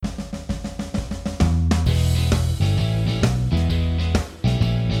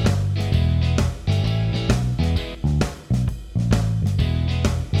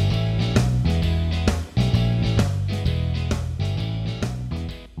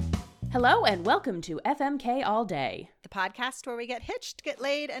Hello and welcome to FMK All Day. The podcast where we get hitched, get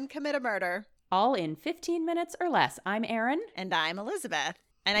laid, and commit a murder. All in 15 minutes or less. I'm Erin. And I'm Elizabeth.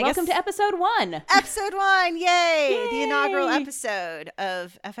 And welcome to episode 1. Episode 1, yay! Yay! The inaugural episode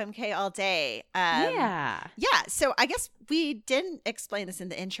of FMK All Day. Yeah, so I guess we didn't explain this in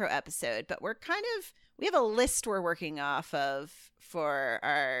the intro episode, but we have a list we're working off of for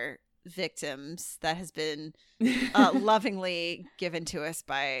our victims that has been lovingly given to us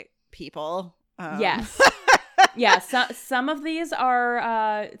by people. Yes. Yeah, some of these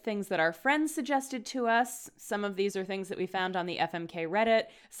are things that our friends suggested to us. Some of these are things that we found on the FMK Reddit.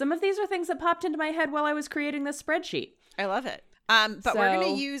 Some of these are things that popped into my head while I was creating this spreadsheet. I love it. But we're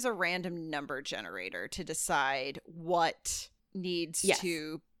going to use a random number generator to decide what needs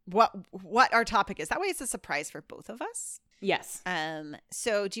to what our topic is. That way it's a surprise for both of us. Yes.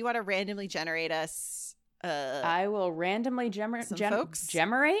 So do you want to randomly generate us I will randomly generate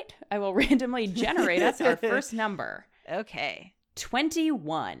us our first number. Okay.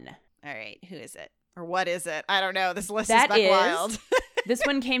 21. All right. Who is it? Or what is it? I don't know. This list is wild. This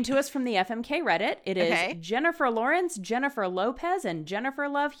one came to us from the FMK Reddit. It is Jennifer Lawrence, Jennifer Lopez, and Jennifer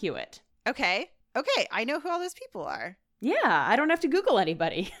Love Hewitt. Okay. I know who all those people are. Yeah, I don't have to Google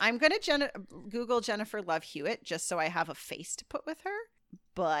anybody. I'm going to Google Jennifer Love Hewitt just so I have a face to put with her.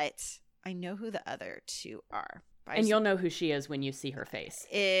 But I know who the other two are. And you'll know who she is when you see her face.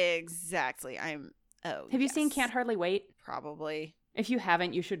 Exactly. Have you seen Can't Hardly Wait? Probably. If you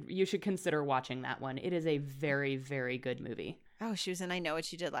haven't, you should consider watching that one. It is a very, very good movie. Oh, she was in I Know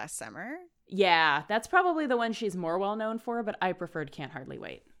What You Did Last Summer? Yeah, that's probably the one she's more well known for, but I preferred Can't Hardly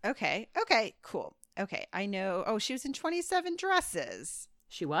Wait. Okay, cool. Okay, I know. Oh, she was in 27 Dresses.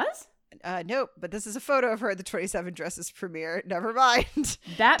 She was? Nope, but this is a photo of her at the 27 Dresses premiere. Never mind.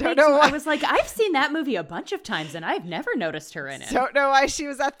 I was like, I've seen that movie a bunch of times and I've never noticed her in it. Don't know why she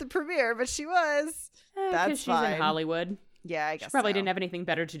was at the premiere, but she was. That's she's fine. in Hollywood. Yeah, I guess she probably didn't have anything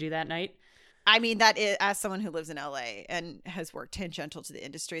better to do that night. I mean, that is, as someone who lives in LA and has worked tangential to the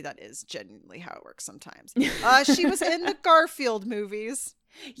industry, that is genuinely how it works sometimes. She was in the Garfield movies.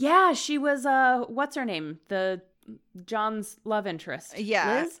 Yeah, she was, what's her name? John's love interest.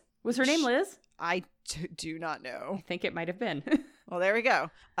 Yeah. Liz? Was her name Liz? I do not know. I think it might have been. Well, there we go.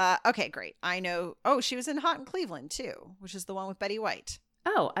 Okay, great. I know. Oh, she was in Hot in Cleveland, too, which is the one with Betty White.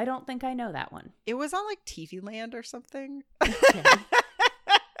 Oh, I don't think I know that one. It was on like TV Land or something.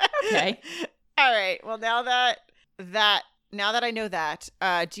 Okay. All right. Well, now that I know that,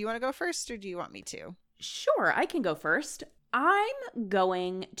 do you want to go first or do you want me to? Sure, I can go first. I'm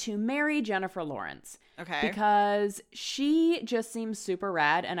going to marry Jennifer Lawrence. Okay. Because she just seems super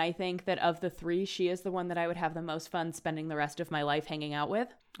rad, and I think that of the three, she is the one that I would have the most fun spending the rest of my life hanging out with.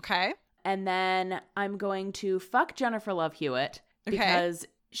 Okay. And then I'm going to fuck Jennifer Love Hewitt because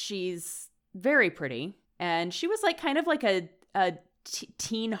she's very pretty, and she was like kind of like a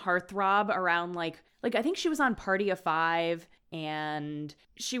teen heartthrob around like I think she was on Party of Five. And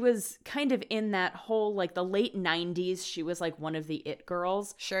she was kind of in that whole, like, the late 90s. She was, like, one of the it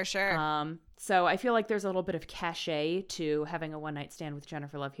girls. Sure. So I feel like there's a little bit of cachet to having a one-night stand with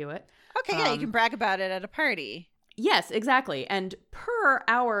Jennifer Love Hewitt. Okay, yeah, you can brag about it at a party. Yes, exactly. And per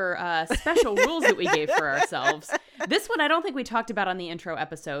our special rules that we gave for ourselves, this one I don't think we talked about on the intro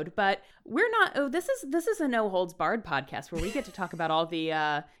episode, but we're not. Oh, this is a no holds barred podcast where we get to talk about all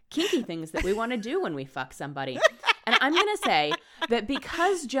the kinky things that we want to do when we fuck somebody. And I'm going to say that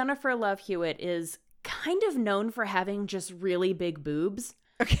because Jennifer Love Hewitt is kind of known for having just really big boobs.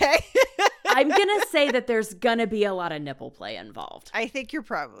 Okay. I'm going to say that there's going to be a lot of nipple play involved. I think you're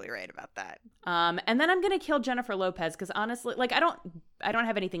probably right about that. And then I'm going to kill Jennifer Lopez because honestly, like I don't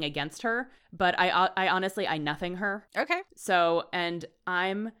have anything against her, but I honestly, I nothing her. Okay. So, and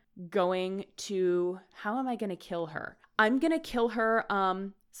I'm going to, how am I going to kill her? I'm going to kill her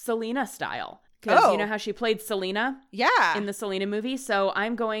Selena style. Because you know how she played Selena? Yeah. In the Selena movie? So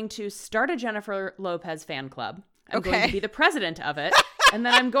I'm going to start a Jennifer Lopez fan club. I'm going to be the president of it. And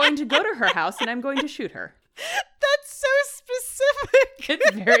then I'm going to go to her house and I'm going to shoot her. That's so specific.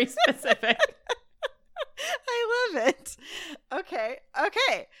 It's very specific. I love it. Okay.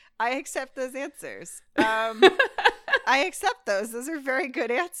 I accept those answers. I accept those. Those are very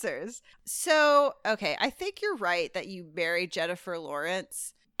good answers. So, okay. I think you're right that you married Jennifer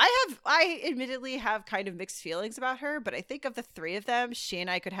Lawrence. I admittedly have kind of mixed feelings about her, but I think of the three of them, she and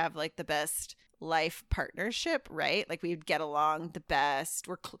I could have like the best life partnership, right? Like we'd get along the best.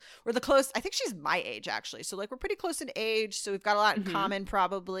 We're the close. I think she's my age actually. So like we're pretty close in age. So we've got a lot in common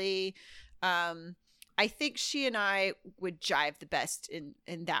probably. I think she and I would jive the best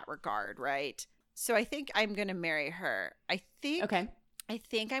in that regard, right? So I think I'm going to marry her. I I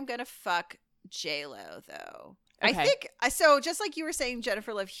think I'm gonna fuck J-Lo though. Okay. I think so. Just like you were saying,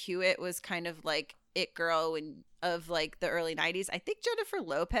 Jennifer Love Hewitt was kind of like it girl of like the early 90s. I think Jennifer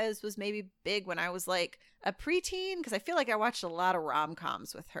Lopez was maybe big when I was like a preteen, because I feel like I watched a lot of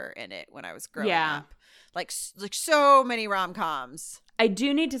rom-coms with her in it when I was growing up. Like so many rom-coms. I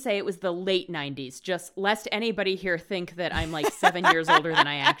do need to say it was the late 90s, just lest anybody here think that I'm like 7 years older than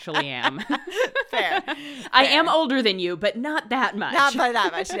I actually am. Fair. I am older than you, but not that much. Not by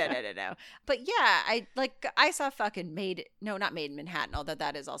that much. No. But yeah, I saw fucking not Made in Manhattan, although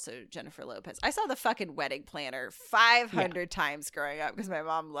that is also Jennifer Lopez. I saw the fucking Wedding Planner 500 times growing up because my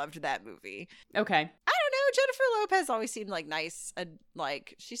mom loved that movie. Okay. I don't know. Jennifer Lopez always seemed like nice and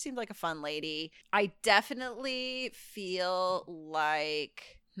like she seemed like a fun lady. I definitely feel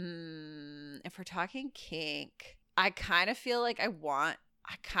like if we're talking kink, I kind of feel like I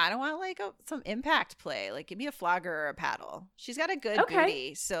kind of want like some impact play. Like give me a flogger or a paddle. She's got a good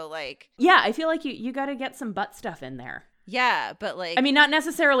booty, so like yeah, I feel like you got to get some butt stuff in there. Yeah, but like I mean, not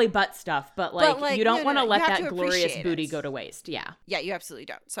necessarily butt stuff, but like you don't want to let that glorious booty go to waste. Yeah. Yeah, you absolutely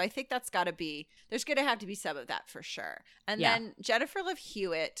don't. So I think there's going to have to be some of that for sure. And then Jennifer Love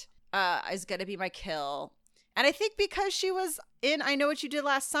Hewitt is going to be my kill. And I think because she was in I Know What You Did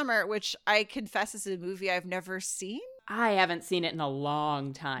Last Summer, which I confess is a movie I've never seen. I haven't seen it in a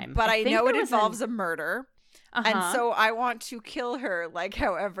long time. But I know it involves a murder. And so I want to kill her like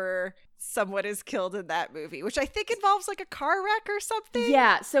however someone is killed in that movie, which I think involves like a car wreck or something.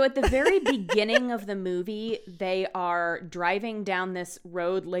 Yeah. So at the very beginning of the movie, they are driving down this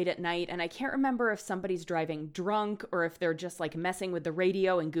road late at night. And I can't remember if somebody's driving drunk or if they're just like messing with the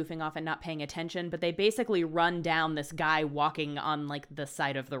radio and goofing off and not paying attention. But they basically run down this guy walking on like the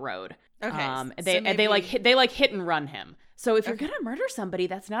side of the road. Okay. They like hit and run him. So if you're going to murder somebody,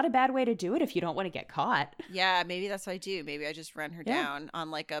 that's not a bad way to do it if you don't want to get caught. Yeah, maybe that's what I do. Maybe I just run her down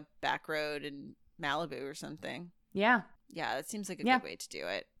on like a back road in Malibu or something. Yeah. Yeah, that seems like a good way to do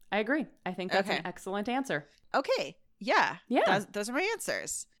it. I agree. I think that's an excellent answer. Okay. Yeah. Yeah. Those are my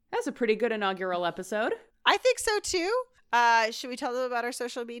answers. That's a pretty good inaugural episode. I think so too. Should we tell them about our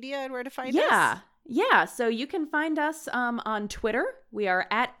social media and where to find us? Yeah, so you can find us on Twitter. We are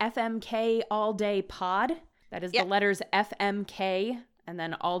at FMK All Day Pod. That is the letters FMK and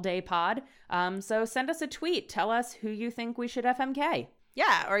then All Day Pod. So send us a tweet. Tell us who you think we should FMK.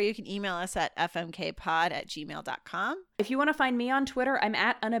 Yeah, or you can email us at fmkpod@gmail.com. If you want to find me on Twitter, I'm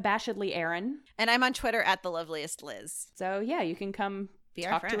at unabashedlyerin. And I'm on Twitter at theloveliestliz. So yeah, you can come be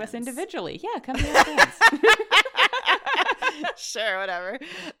talk to us individually. Yeah, come be our friends. Sure, whatever.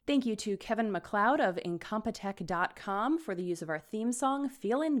 Thank you to Kevin MacLeod of Incompetech.com for the use of our theme song,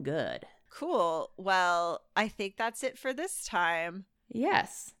 Feelin' Good. Cool. Well, I think that's it for this time.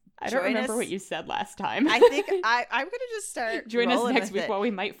 Yes. I don't remember what you said last time. I think I'm going to just start Join us next week while we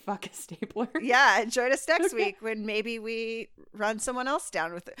might fuck a stapler. Yeah, join us next week when maybe we run someone else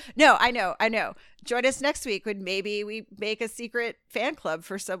down with it. No, I know. Join us next week when maybe we make a secret fan club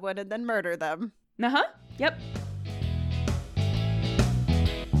for someone and then murder them. Uh-huh. Yep.